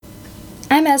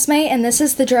I'm Esme, and this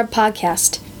is the Dread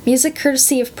Podcast, music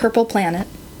courtesy of Purple Planet.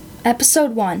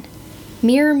 Episode 1,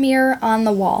 Mirror, Mirror on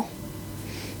the Wall.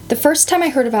 The first time I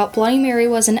heard about Bloody Mary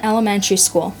was in elementary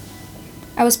school.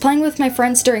 I was playing with my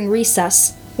friends during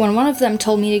recess, when one of them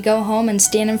told me to go home and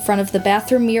stand in front of the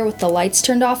bathroom mirror with the lights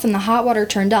turned off and the hot water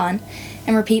turned on,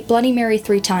 and repeat Bloody Mary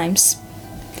 3 times.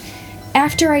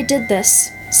 After I did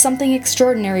this, something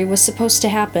extraordinary was supposed to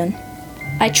happen.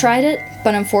 I tried it,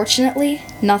 but unfortunately,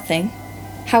 nothing.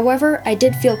 However, I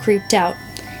did feel creeped out.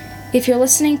 If you're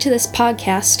listening to this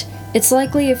podcast, it's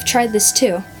likely you've tried this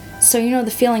too, so you know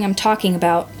the feeling I'm talking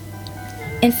about.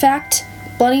 In fact,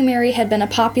 Bloody Mary had been a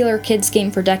popular kids'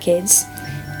 game for decades.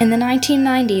 In the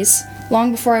 1990s,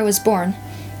 long before I was born,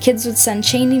 kids would send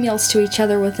chain emails to each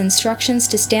other with instructions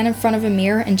to stand in front of a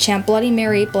mirror and chant Bloody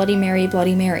Mary, Bloody Mary,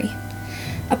 Bloody Mary.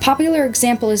 A popular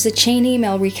example is a chain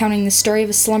email recounting the story of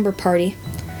a slumber party.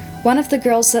 One of the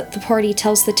girls at the party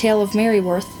tells the tale of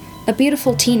Maryworth, a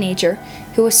beautiful teenager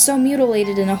who was so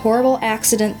mutilated in a horrible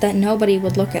accident that nobody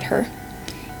would look at her.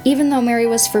 Even though Mary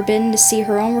was forbidden to see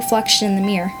her own reflection in the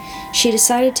mirror, she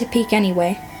decided to peek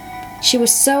anyway. She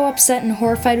was so upset and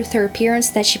horrified with her appearance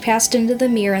that she passed into the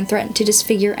mirror and threatened to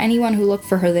disfigure anyone who looked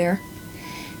for her there.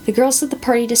 The girls at the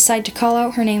party decide to call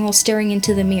out her name while staring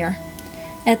into the mirror.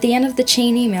 At the end of the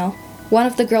chain email, one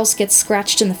of the girls gets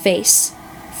scratched in the face.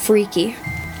 Freaky.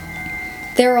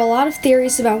 There are a lot of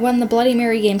theories about when the Bloody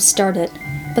Mary game started,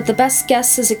 but the best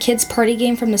guess is a kids' party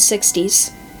game from the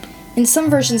 60s. In some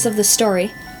versions of the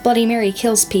story, Bloody Mary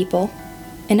kills people.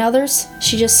 In others,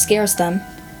 she just scares them.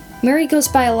 Mary goes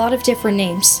by a lot of different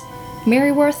names.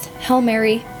 Maryworth, Hail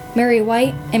Mary, Mary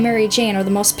White, and Mary Jane are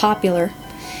the most popular.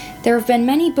 There have been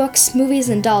many books, movies,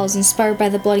 and dolls inspired by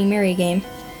the Bloody Mary game.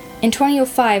 In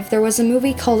 2005, there was a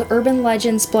movie called Urban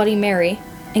Legends Bloody Mary,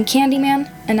 and Candyman,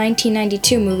 a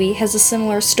 1992 movie, has a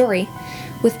similar story,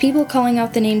 with people calling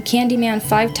out the name Candyman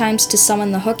 5 times to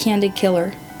summon the hook-handed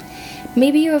killer.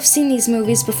 Maybe you have seen these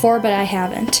movies before, but I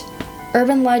haven't.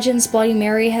 Urban Legends Bloody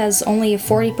Mary has only a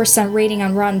 40% rating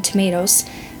on Rotten Tomatoes,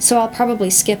 so I'll probably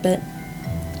skip it.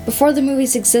 Before the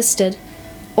movies existed,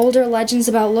 older legends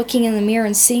about looking in the mirror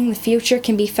and seeing the future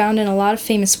can be found in a lot of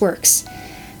famous works.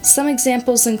 Some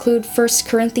examples include 1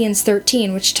 Corinthians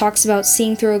 13, which talks about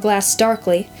seeing through a glass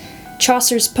darkly,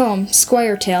 Chaucer's poem,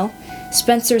 Squire Tale,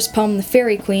 Spenser's poem, The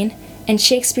Fairy Queen, and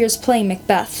Shakespeare's play,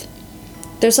 Macbeth.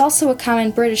 There's also a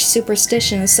common British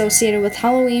superstition associated with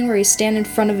Halloween where you stand in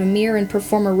front of a mirror and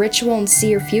perform a ritual and see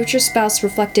your future spouse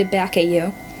reflected back at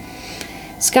you.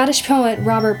 Scottish poet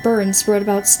Robert Burns wrote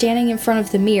about standing in front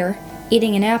of the mirror,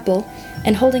 eating an apple,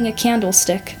 and holding a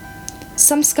candlestick.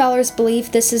 Some scholars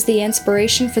believe this is the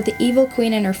inspiration for the evil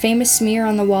queen and her famous mirror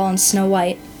on the wall in Snow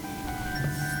White.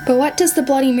 But what does the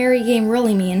Bloody Mary game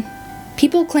really mean?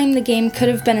 People claim the game could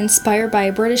have been inspired by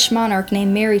a British monarch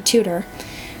named Mary Tudor,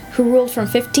 who ruled from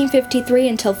 1553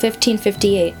 until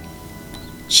 1558.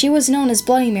 She was known as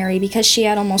Bloody Mary because she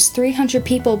had almost 300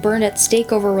 people burned at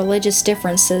stake over religious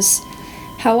differences.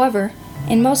 However,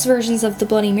 in most versions of the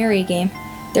Bloody Mary game,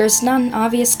 there is not an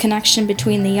obvious connection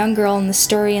between the young girl in the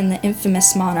story and the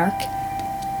infamous monarch.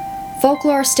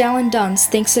 Folklorist Alan Duns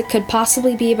thinks it could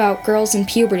possibly be about girls in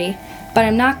puberty, but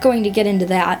I'm not going to get into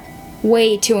that.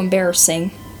 Way too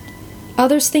embarrassing.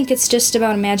 Others think it's just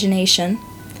about imagination.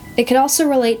 It could also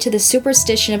relate to the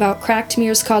superstition about cracked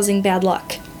mirrors causing bad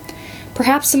luck.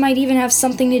 Perhaps it might even have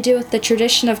something to do with the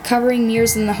tradition of covering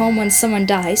mirrors in the home when someone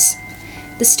dies.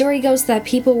 The story goes that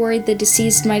people worried the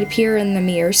deceased might appear in the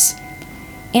mirrors.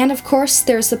 And of course,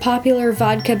 there's the popular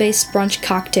vodka-based brunch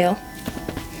cocktail.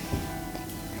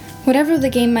 Whatever the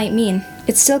game might mean,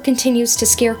 it still continues to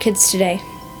scare kids today.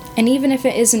 And even if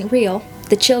it isn't real,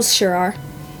 the chills sure are.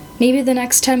 Maybe the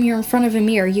next time you're in front of a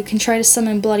mirror, you can try to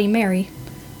summon Bloody Mary.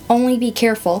 Only be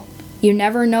careful. You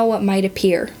never know what might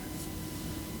appear.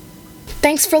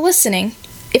 Thanks for listening.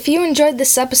 If you enjoyed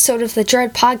this episode of the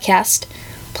Dread Podcast,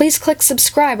 please click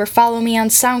subscribe or follow me on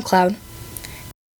SoundCloud.